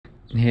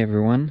Hey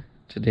everyone,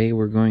 today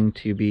we're going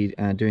to be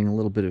doing a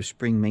little bit of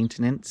spring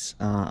maintenance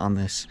on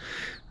this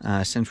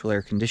central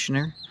air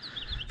conditioner.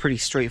 Pretty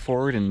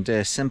straightforward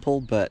and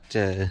simple, but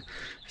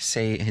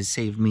has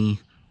saved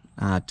me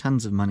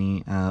tons of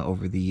money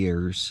over the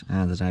years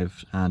that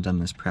I've done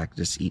this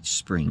practice each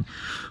spring.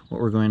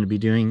 What we're going to be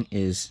doing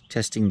is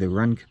testing the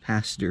run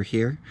capacitor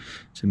here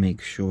to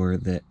make sure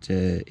that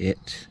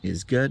it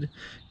is good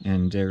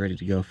and ready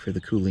to go for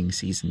the cooling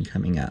season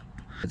coming up.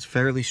 It's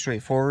fairly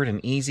straightforward and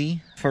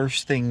easy.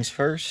 First things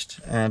first,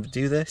 to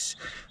do this,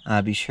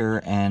 be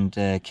sure and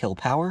kill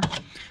power.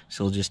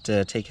 So we'll just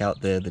take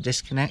out the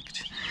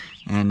disconnect.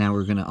 And now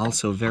we're going to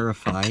also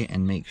verify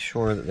and make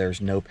sure that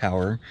there's no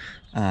power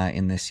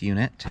in this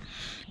unit.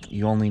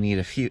 You only need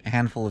a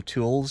handful of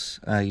tools.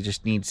 You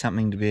just need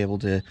something to be able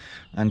to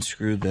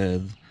unscrew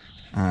the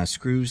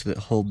screws that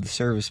hold the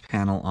service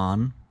panel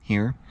on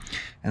here.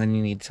 And then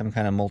you need some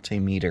kind of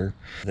multimeter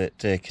that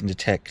can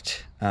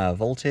detect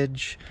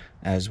voltage,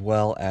 as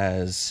well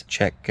as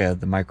check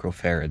the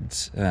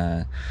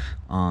microfarads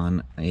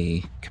on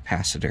a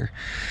capacitor.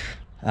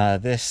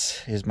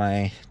 This is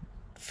my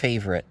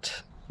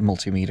favorite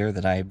multimeter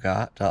that I've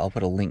got. I'll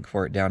put a link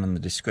for it down in the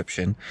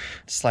description.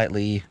 It's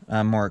slightly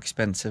more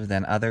expensive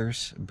than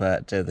others,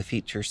 but the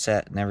feature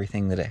set and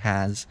everything that it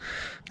has,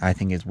 I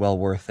think is well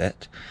worth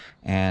it.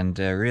 And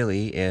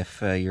really,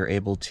 if you're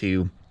able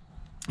to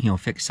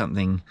fix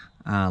something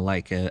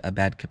like a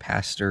bad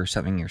capacitor or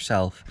something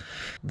yourself,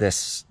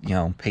 this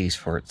pays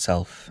for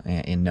itself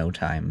in no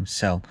time.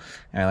 So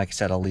like I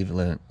said, I'll leave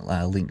a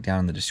link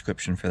down in the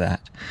description for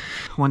that.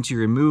 Once you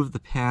remove the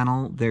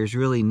panel, there's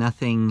really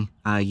nothing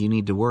you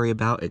need to worry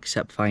about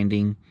except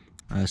finding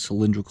a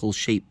cylindrical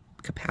shaped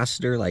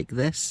capacitor like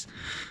this.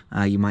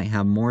 You might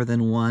have more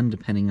than one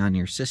depending on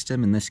your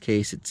system. In this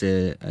case, it's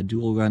a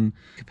dual run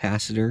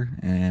capacitor,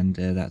 and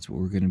that's what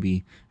we're going to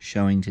be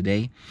showing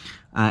today.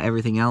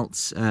 Everything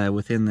else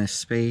within this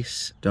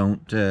space,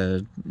 don't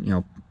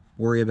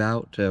worry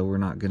about. We're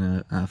not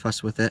going to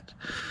fuss with it.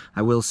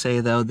 I will say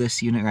though,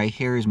 this unit right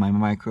here is my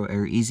Micro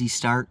Air Easy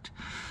Start,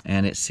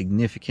 and it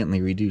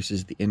significantly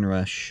reduces the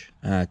inrush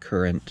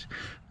current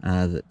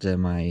that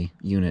my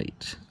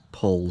unit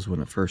pulls when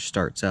it first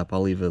starts up.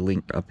 I'll leave a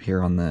link up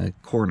here on the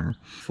corner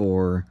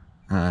for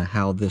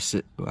how this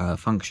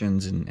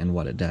functions and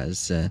what it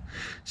does.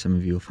 Some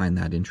of you will find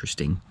that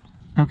interesting.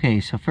 Okay,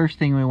 so first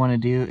thing we want to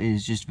do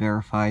is just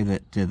verify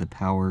that the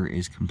power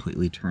is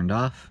completely turned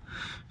off.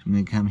 So I'm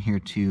going to come here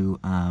to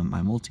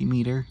my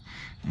multimeter,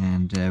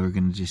 and we're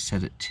going to just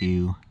set it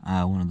to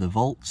one of the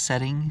volt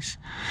settings,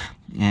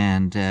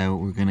 and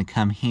we're going to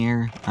come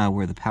here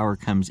where the power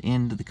comes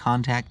into the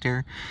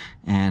contactor,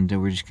 and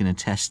we're just going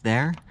to test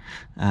there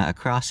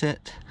across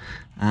it.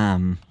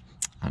 I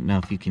don't know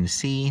if you can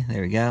see,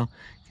 there we go.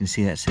 You can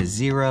see that says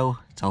 0.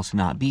 It's also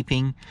not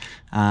beeping.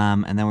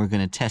 And then we're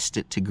going to test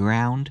it to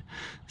ground.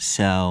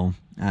 So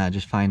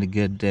just find a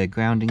good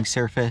grounding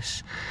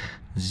surface.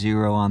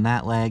 0 on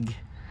that leg,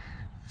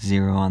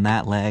 0 on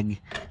that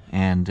leg,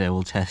 and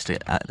we'll test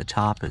it at the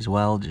top as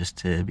well just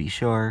to be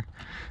sure.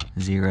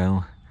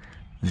 0,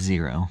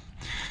 0.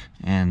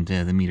 And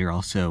the meter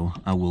also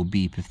will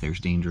beep if there's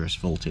dangerous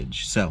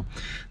voltage. So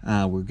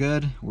we're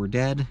good, we're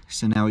dead,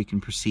 so now we can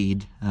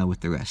proceed with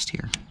the rest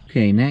here.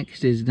 Okay,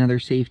 next is another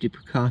safety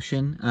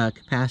precaution.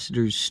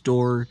 Capacitors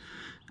store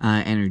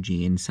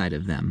energy inside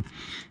of them,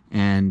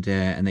 and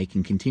they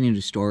can continue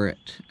to store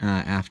it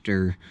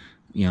after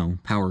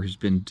power has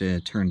been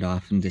turned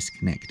off and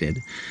disconnected.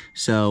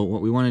 So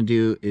what we want to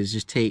do is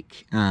just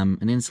take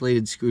an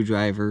insulated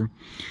screwdriver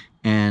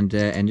and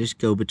just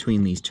go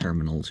between these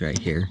terminals right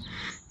here,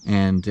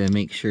 and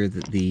make sure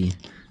that the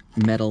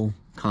metal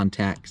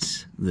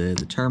contacts the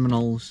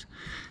terminals,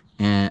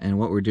 and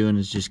what we're doing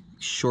is just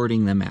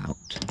shorting them out.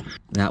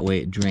 That way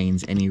it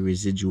drains any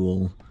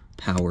residual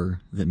power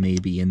that may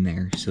be in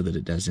there so that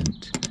it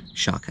doesn't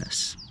shock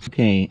us.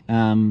 Okay,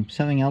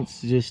 something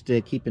else to just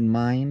keep in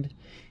mind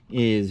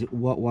is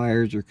what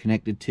wires are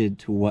connected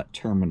to what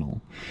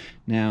terminal.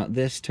 Now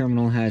this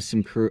terminal has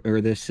some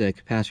this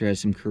capacitor has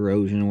some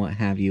corrosion and what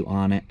have you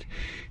on it,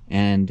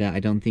 and I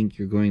don't think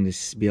you're going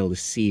to be able to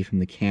see from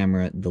the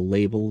camera the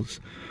labels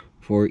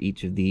for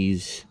each of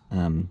these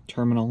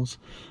terminals.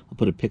 I'll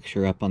put a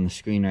picture up on the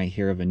screen right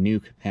here of a new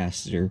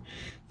capacitor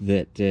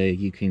that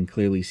you can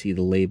clearly see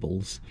the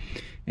labels.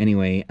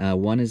 Anyway,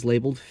 one is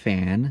labeled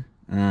fan,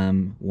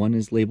 one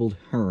is labeled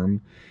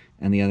Herm,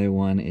 and the other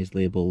one is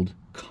labeled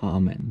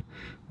common,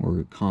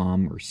 or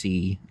COM, or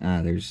C.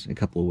 There's a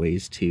couple of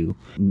ways to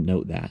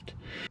note that.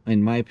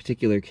 In my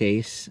particular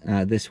case,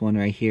 this one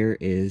right here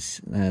is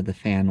the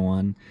fan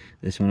one,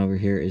 this one over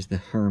here is the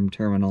Herm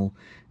terminal,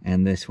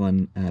 and this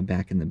one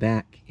back in the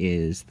back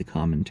is the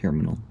common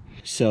terminal.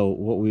 So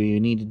what we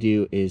need to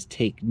do is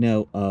take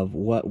note of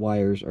what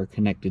wires are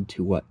connected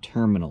to what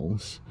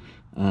terminals,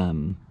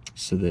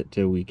 so that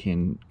we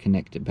can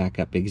connect it back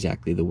up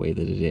exactly the way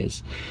that it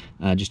is.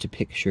 Just a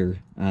picture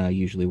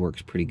usually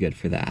works pretty good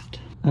for that.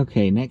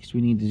 Okay, next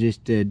we need to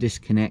just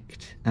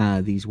disconnect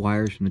these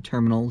wires from the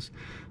terminals.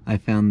 I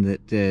found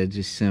that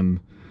just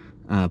some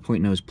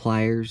point nose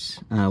pliers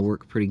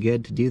work pretty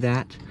good to do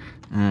that.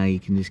 You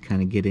can just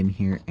kind of get in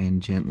here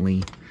and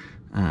gently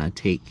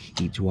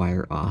take each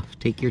wire off.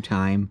 Take your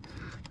time.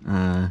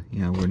 You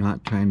know, we're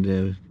not trying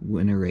to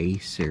win a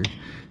race or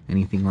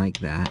anything like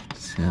that,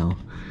 so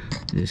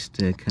just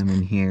come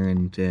in here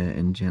and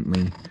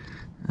gently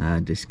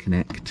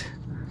disconnect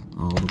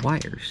all the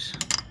wires.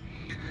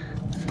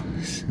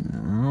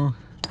 So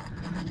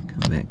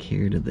come back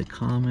here to the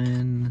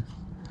common,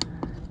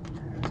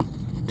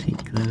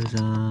 take those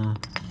off.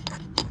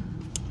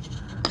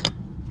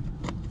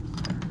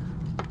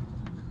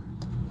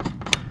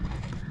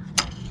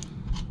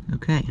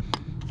 Okay,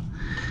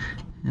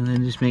 and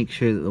then just make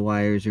sure that the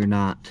wires are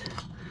not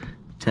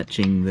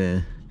touching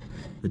the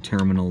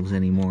terminals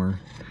anymore,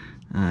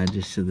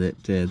 just so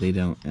that they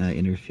don't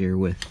interfere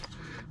with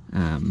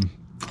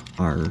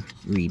our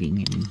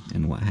reading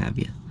and what have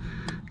you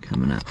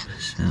coming up.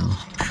 So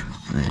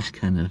I just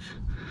kind of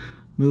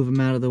move them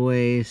out of the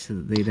way so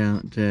that they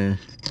don't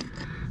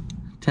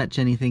touch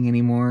anything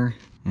anymore,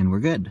 and we're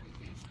good.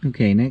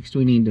 Okay, next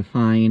we need to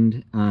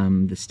find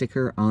the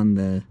sticker on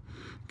the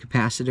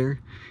capacitor,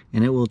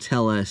 and it will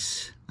tell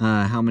us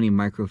how many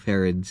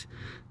microfarads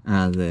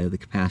the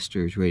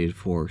capacitor is rated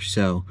for.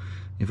 So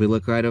if we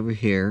look right over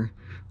here,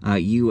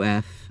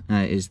 UF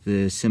is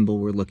the symbol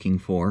we're looking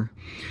for.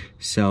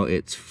 So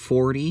it's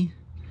 40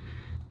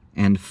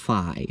 and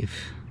 5.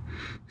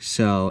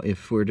 So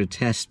if we're to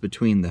test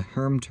between the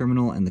Herm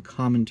terminal and the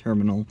common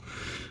terminal,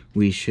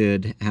 we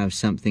should have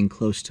something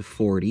close to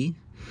 40.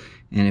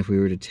 And if we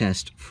were to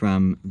test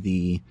from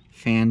the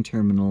fan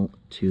terminal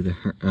to the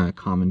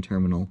common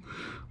terminal,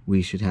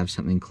 we should have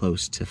something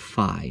close to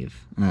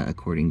 5,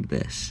 according to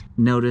this.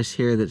 Notice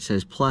here that it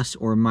says plus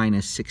or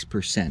minus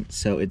 6%.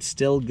 So it's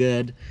still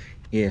good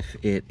if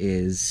it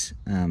is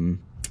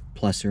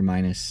plus or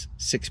minus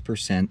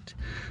 6%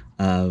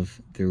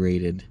 of the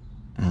rated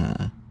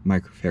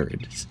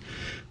microfarads.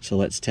 So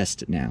let's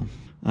test it now.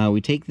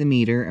 We take the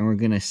meter and we're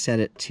going to set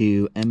it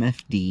to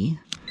MFD,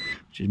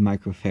 which is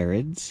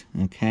microfarads,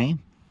 okay?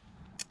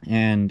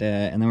 And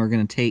then we're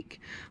going to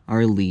take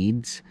our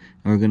leads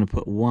and we're going to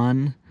put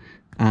one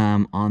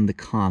on the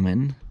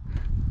common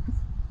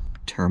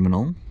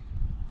terminal,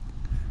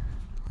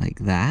 like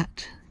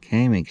that.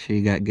 Okay, make sure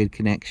you got good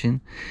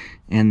connection.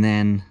 And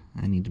then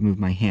I need to move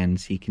my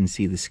hand so you can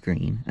see the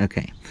screen.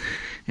 Okay,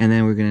 and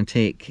then we're going to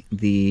take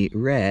the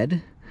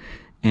red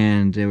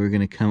and we're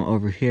going to come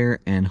over here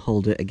and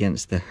hold it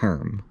against the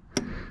Herm.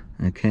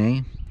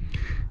 Okay,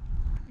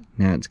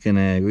 now it's going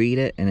to read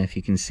it, and if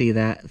you can see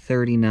that,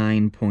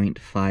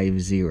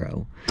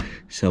 39.50.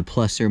 So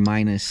plus or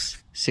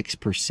minus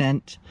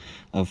 6%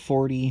 of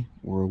 40,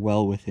 we're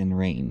well within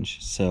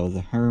range. So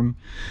the Herm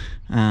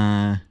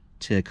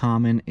to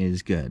common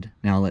is good.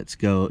 Now let's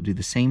go do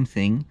the same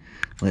thing.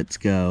 Let's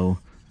go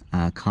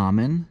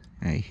common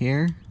right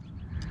here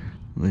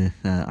with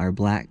our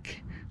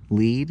black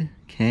lead,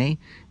 okay,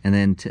 and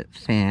then to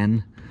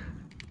fan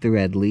the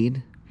red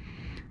lead.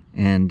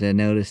 And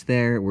notice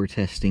there we're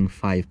testing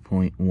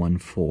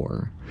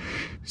 5.14,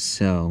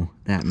 so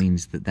that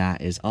means that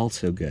that is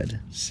also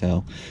good.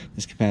 So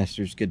this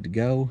capacitor is good to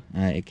go.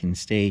 It can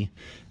stay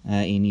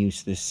in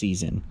use this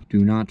season.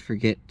 Do not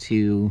forget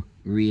to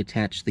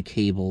reattach the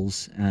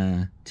cables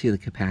to the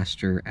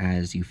capacitor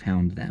as you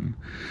found them.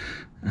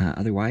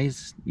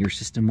 Otherwise, your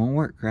system won't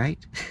work,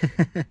 right?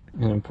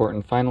 An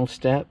important final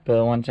step,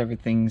 once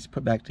everything's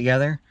put back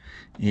together,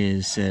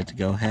 is to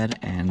go ahead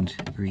and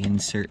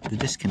reinsert the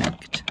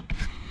disconnect.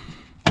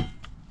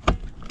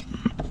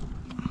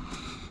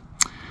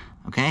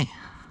 Okay.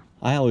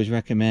 I always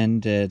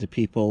recommend to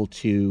people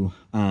to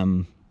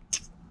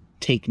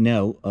take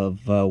note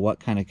of what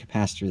kind of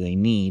capacitor they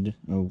need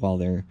while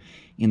they're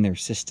in their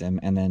system,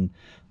 and then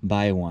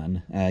buy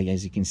one.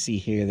 As you can see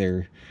here,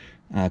 they're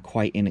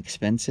quite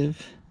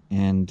inexpensive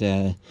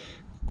and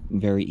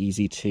very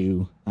easy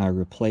to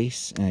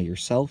replace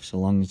yourself, so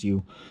long as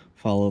you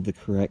follow the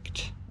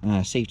correct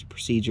safety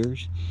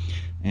procedures.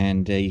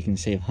 And you can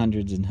save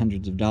hundreds and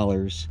hundreds of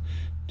dollars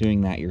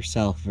doing that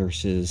yourself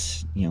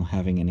versus, you know,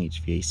 having an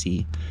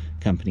HVAC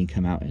company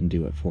come out and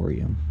do it for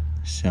you.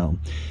 So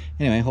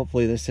anyway,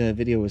 hopefully this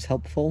video was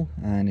helpful,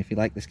 and if you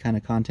like this kind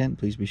of content,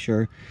 please be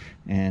sure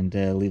and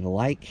leave a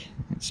like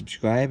and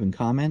subscribe and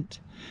comment,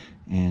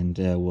 and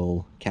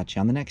we'll catch you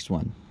on the next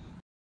one.